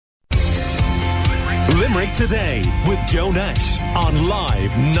Limerick Today with Joe Nash on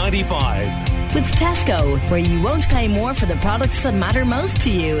Live 95. With Tesco, where you won't pay more for the products that matter most to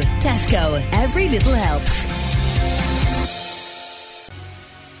you. Tesco, every little helps.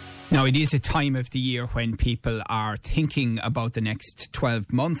 Now, it is a time of the year when people are thinking about the next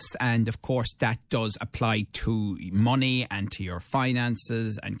 12 months. And of course, that does apply to money and to your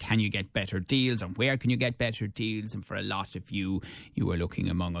finances. And can you get better deals? And where can you get better deals? And for a lot of you, you are looking,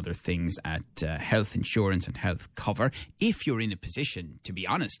 among other things, at health insurance and health cover. If you're in a position, to be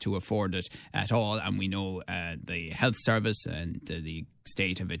honest, to afford it at all. And we know the health service and the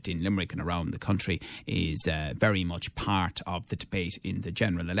state of it in Limerick and around the country is very much part of the debate in the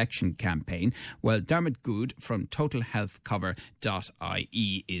general election campaign. Well, Dermot Good from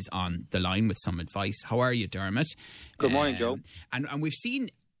totalhealthcover.ie is on the line with some advice. How are you, Dermot? Good morning, Joe. And we've seen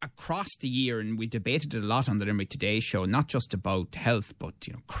across the year, and we debated it a lot on the Limerick Today show, not just about health, but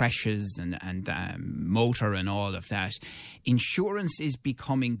crashes and motor and all of that. Insurance is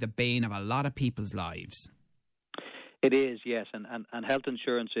becoming the bane of a lot of people's lives. It is, yes, and health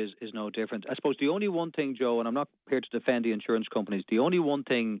insurance is no different. I suppose the only one thing, Joe, and I'm not here to defend the insurance companies, the only one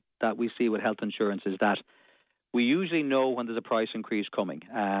thing that we see with health insurance is that we usually know when there's a price increase coming,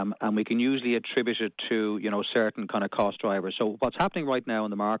 and we can usually attribute it to, certain kind of cost drivers. So what's happening right now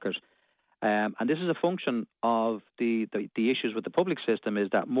in the market, and this is a function of the issues with the public system, is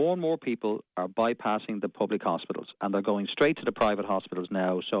that more and more people are bypassing the public hospitals, and they're going straight to the private hospitals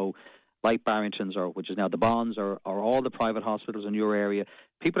now. So like Barrington's, which is now the Bonds, or all the private hospitals in your area,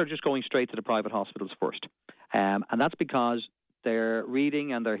 people are just going straight to the private hospitals first. And that's because they're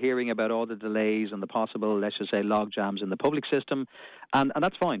reading and they're hearing about all the delays and the possible, let's just say, log jams in the public system. And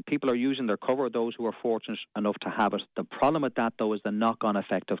that's fine. People are using their cover, those who are fortunate enough to have it. The problem with that, though, is the knock-on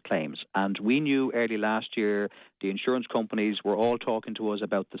effect of claims. And we knew early last year the insurance companies were all talking to us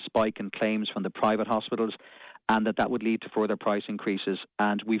about the spike in claims from the private hospitals, and that would lead to further price increases.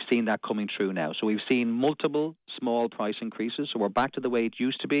 And we've seen that coming through now. So we've seen multiple small price increases. So we're back to the way it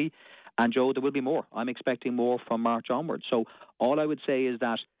used to be. And, Joe, there will be more. I'm expecting more from March onwards. So all I would say is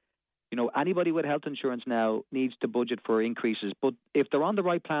that, anybody with health insurance now needs to budget for increases. But if they're on the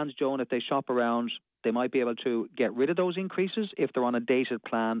right plans, Joe, and if they shop around, they might be able to get rid of those increases if they're on a dated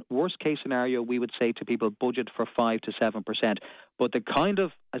plan. Worst case scenario, we would say to people, budget for 5 to 7%. But the kind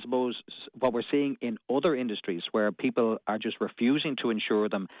of, I suppose, what we're seeing in other industries where people are just refusing to insure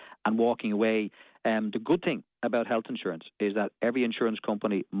them and walking away, the good thing about health insurance is that every insurance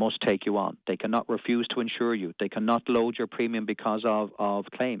company must take you on. They cannot refuse to insure you. They cannot load your premium because of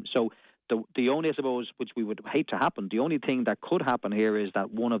claims. So the only, I suppose, which we would hate to happen, the only thing that could happen here is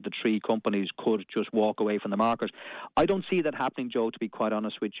that one of the three companies could just walk away from the market. I don't see that happening, Joe, to be quite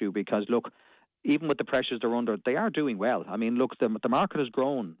honest with you, because, look, even with the pressures they're under, they are doing well. I mean, look, the market has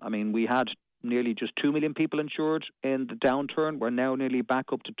grown. I mean, we had nearly just 2 million people insured in the downturn. We're now nearly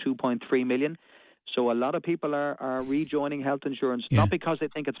back up to 2.3 million. So a lot of people are rejoining health insurance, not because they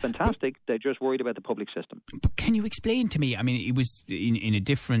think it's fantastic, they're just worried about the public system. But can you explain to me, I mean, it was in a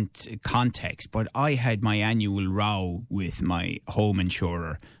different context, but I had my annual row with my home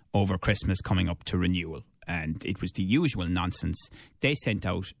insurer over Christmas coming up to renewal, and it was the usual nonsense. They sent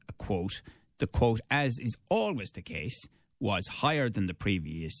out a quote. The quote, as is always the case, was higher than the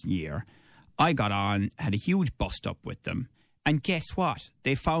previous year. I got on, had a huge bust-up with them, and guess what?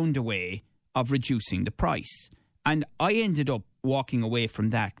 They found a way of reducing the price. And I ended up walking away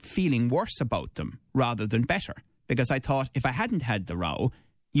from that feeling worse about them rather than better, because I thought if I hadn't had the row,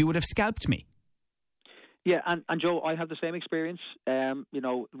 you would have scalped me. Yeah, and Joe, I have the same experience,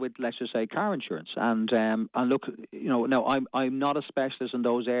 with, let's just say, car insurance. And look, now I'm not a specialist in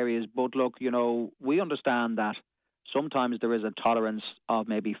those areas, but look, we understand that sometimes there is a tolerance of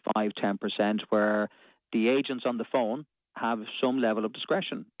maybe 5-10% where the agents on the phone have some level of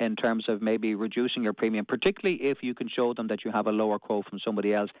discretion in terms of maybe reducing your premium, particularly if you can show them that you have a lower quote from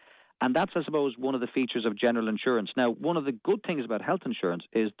somebody else. And that's, I suppose, one of the features of general insurance. Now, one of the good things about health insurance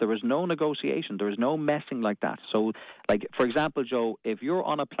is there is no negotiation. There is no messing like that. So, like, for example, Joe, if you're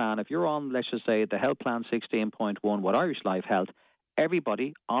on a plan, if you're on, let's just say, the Health Plan 16.1 with Irish Life Health,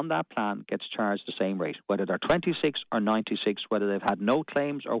 everybody on that plan gets charged the same rate, whether they're 26 or 96, whether they've had no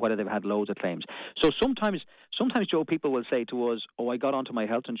claims or whether they've had loads of claims. So sometimes, Joe, people will say to us, I got onto my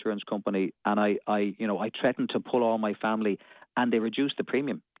health insurance company and I threatened to pull all my family and they reduced the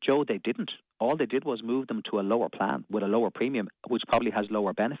premium. Joe, they didn't. All they did was move them to a lower plan with a lower premium, which probably has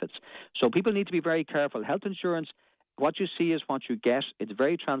lower benefits. So people need to be very careful. Health insurance, what you see is what you get. It's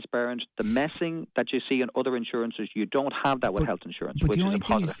very transparent. The messing that you see in other insurances, you don't have that with health insurance, which is a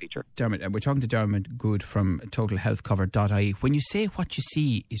positive feature. Dermot, we're talking to Dermot Good from totalhealthcover.ie. When you say what you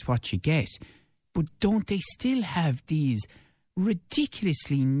see is what you get, but don't they still have these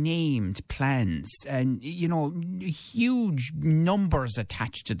ridiculously named plans and, huge numbers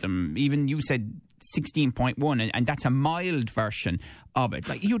attached to them? Even you said 16.1, and that's a mild version of it.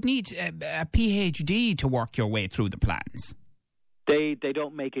 Like, you'd need a PhD to work your way through the plans. They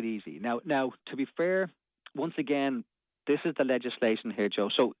don't make it easy. Now, to be fair, once again, this is the legislation here, Joe.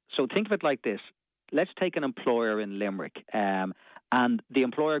 So think of it like this. Let's take an employer in Limerick, and the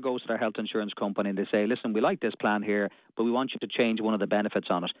employer goes to their health insurance company and they say, listen, we like this plan here, but we want you to change one of the benefits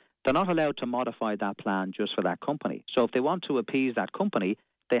on it. They're not allowed to modify that plan just for that company. So if they want to appease that company,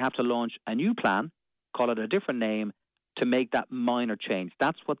 they have to launch a new plan, call it a different name, to make that minor change.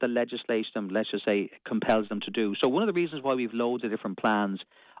 That's what the legislation, let's just say, compels them to do. So one of the reasons why we've loads of different plans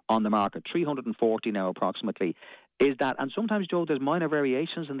on the market, 340 now approximately, is that, and sometimes, Joe, there's minor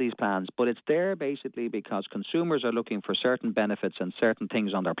variations in these plans, but it's there basically because consumers are looking for certain benefits and certain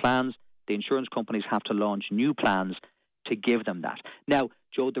things on their plans. The insurance companies have to launch new plans to give them that. Now,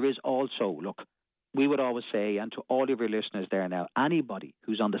 Joe, there is also, look, we would always say, and to all of your listeners there now, anybody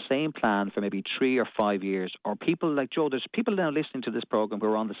who's on the same plan for maybe 3 or 5 years, or people like Joe, there's people now listening to this program who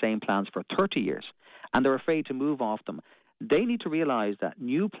are on the same plans for 30 years, and they're afraid to move off them. They need to realise that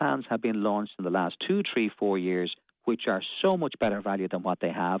new plans have been launched in the last 2, 3, 4 years, which are so much better value than what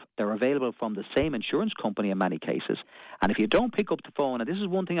they have. They're available from the same insurance company in many cases. And if you don't pick up the phone, and this is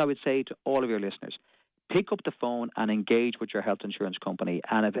one thing I would say to all of your listeners, pick up the phone and engage with your health insurance company.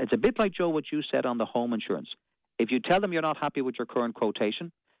 And if it's a bit like, Joe, what you said on the home insurance. If you tell them you're not happy with your current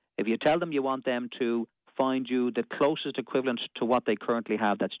quotation, if you tell them you want them to find you the closest equivalent to what they currently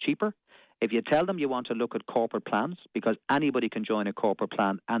have that's cheaper, if you tell them you want to look at corporate plans, because anybody can join a corporate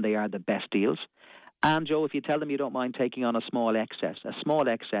plan and they are the best deals. And, Joe, if you tell them you don't mind taking on a small excess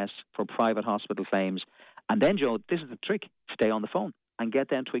for private hospital claims, and then, Joe, this is the trick, stay on the phone and get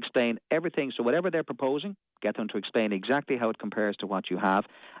them to explain everything. So whatever they're proposing, get them to explain exactly how it compares to what you have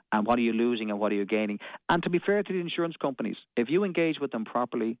and what are you losing and what are you gaining. And to be fair to the insurance companies, if you engage with them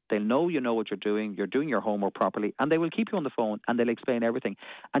properly, they'll know you know what you're doing your homework properly, and they will keep you on the phone and they'll explain everything.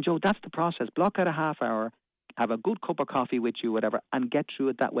 And, Joe, that's the process. Block out a half hour, have a good cup of coffee with you, whatever, and get through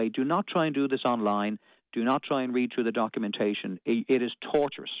it that way. Do not try and do this online. Do not try and read through the documentation. It is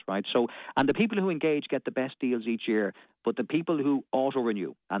torturous, right? So, and the people who engage get the best deals each year, but the people who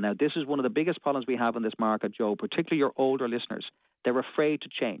auto-renew, and now this is one of the biggest problems we have in this market, Joe, particularly your older listeners, they're afraid to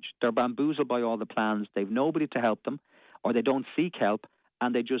change. They're bamboozled by all the plans. They've nobody to help them, or they don't seek help,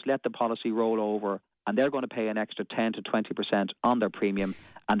 and they just let the policy roll over, and they're going to pay an extra 10 to 20% on their premium,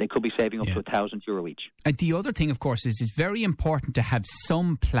 and they could be saving up to €1,000 each. And the other thing, of course, is it's very important to have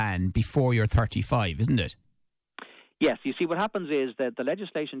some plan before you're 35, isn't it? Yes. You see, what happens is that the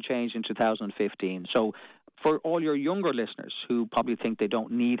legislation changed in 2015. So for all your younger listeners who probably think they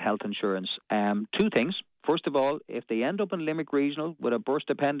don't need health insurance, 2 things. First of all, if they end up in Limerick Regional with a burst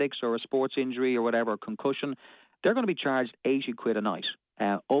appendix or a sports injury or whatever, concussion, they're going to be charged £80 a night,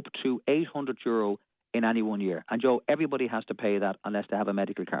 up to €800 in any 1 year. And, Joe, everybody has to pay that unless they have a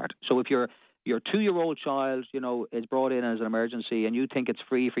medical card. So if your 2-year-old child, is brought in as an emergency and you think it's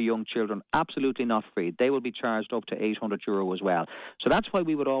free for young children, absolutely not free. They will be charged up to €800 as well. So that's why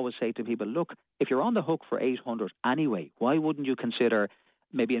we would always say to people, look, if you're on the hook for €800 anyway, why wouldn't you consider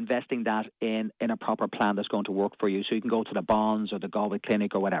maybe investing that in a proper plan that's going to work for you so you can go to the Bonds or the Galway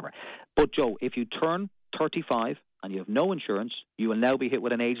Clinic or whatever. But, Joe, if you turn 35 and you have no insurance, you will now be hit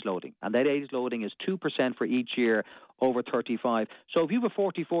with an age loading. And that age loading is 2% for each year over 35. So if you have a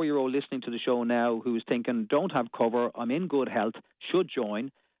 44-year-old listening to the show now who's thinking, don't have cover, I'm in good health, should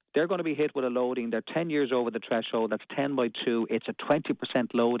join, they're going to be hit with a loading. They're 10 years over the threshold. That's 10 by 2. It's a 20%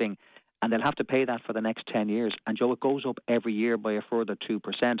 loading. And they'll have to pay that for the next 10 years. And, Joe, it goes up every year by a further 2%.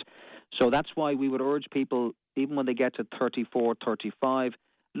 So that's why we would urge people, even when they get to 34, 35,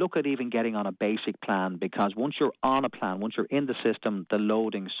 look at even getting on a basic plan, because once you're on a plan, once you're in the system, the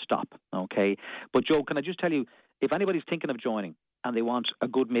loadings stop, okay? But, Joe, can I just tell you, if anybody's thinking of joining and they want a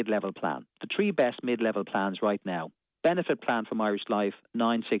good mid-level plan, the 3 best mid-level plans right now, benefit plan from Irish Life,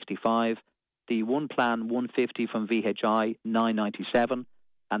 $965, the one plan, $150 from VHI, $997,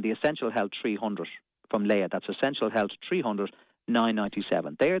 and the Essential Health 300 from Leia. That's Essential Health 300,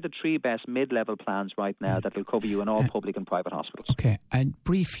 $997. They're the 3 best mid-level plans right now that will cover you in all public and private hospitals. Okay, and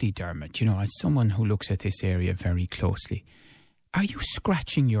briefly, Dermot, as someone who looks at this area very closely, are you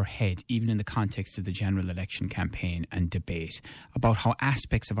scratching your head, even in the context of the general election campaign and debate, about how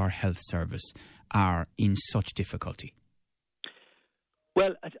aspects of our health service are in such difficulty?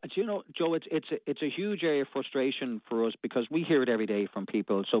 Well, you know, Joe, it's a huge area of frustration for us because we hear it every day from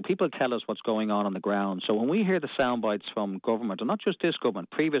people. So people tell us what's going on the ground. So when we hear the sound bites from government, and not just this government,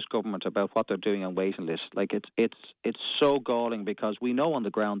 previous government, about what they're doing on waiting lists, like it's so galling because we know on the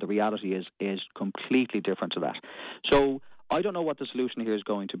ground the reality is completely different to that. So I don't know what the solution here is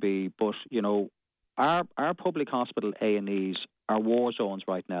going to be, but you know, our public hospital A&Es are war zones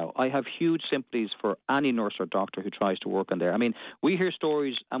right now. I have huge sympathies for any nurse or doctor who tries to work in there. I mean, we hear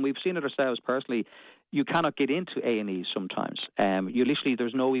stories, and we've seen it ourselves personally. You cannot get into A&Es sometimes. You literally,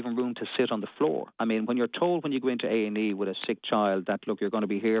 there's no even room to sit on the floor. I mean, when you're told when you go into A&E with a sick child that, look, you're going to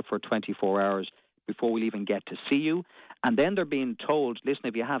be here for 24 hours before we'll even get to see you, and then they're being told, listen,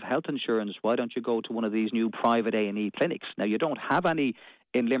 if you have health insurance, why don't you go to one of these new private A&E clinics? Now, you don't have any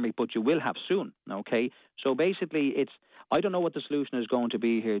in Limerick, but you will have soon, okay? So basically, I don't know what the solution is going to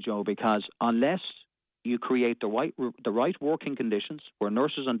be here, Joe, because unless you create the right working conditions where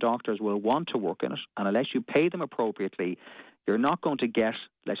nurses and doctors will want to work in it, and unless you pay them appropriately, you're not going to get,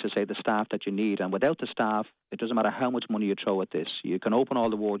 let's just say, the staff that you need. And without the staff, it doesn't matter how much money you throw at this. You can open all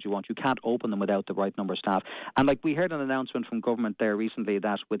the wards you want. You can't open them without the right number of staff. And like we heard an announcement from government there recently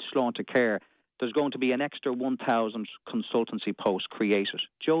that with Sloan to Care, there's going to be an extra 1,000 consultancy posts created.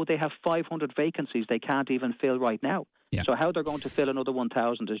 Joe, they have 500 vacancies they can't even fill right now. Yeah. So how they're going to fill another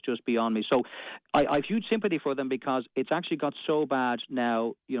 1,000 is just beyond me. So I've huge sympathy for them because it's actually got so bad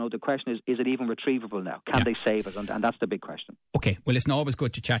now. You know, the question is it even retrievable now? Can they save it? And that's the big question. Okay, well, it's always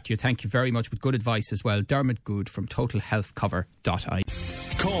good to chat to you. Thank you very much with good advice as well. Dermot Good from TotalHealthCover.ie.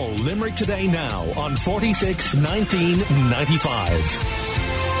 Call Limerick Today now on 46 19 95.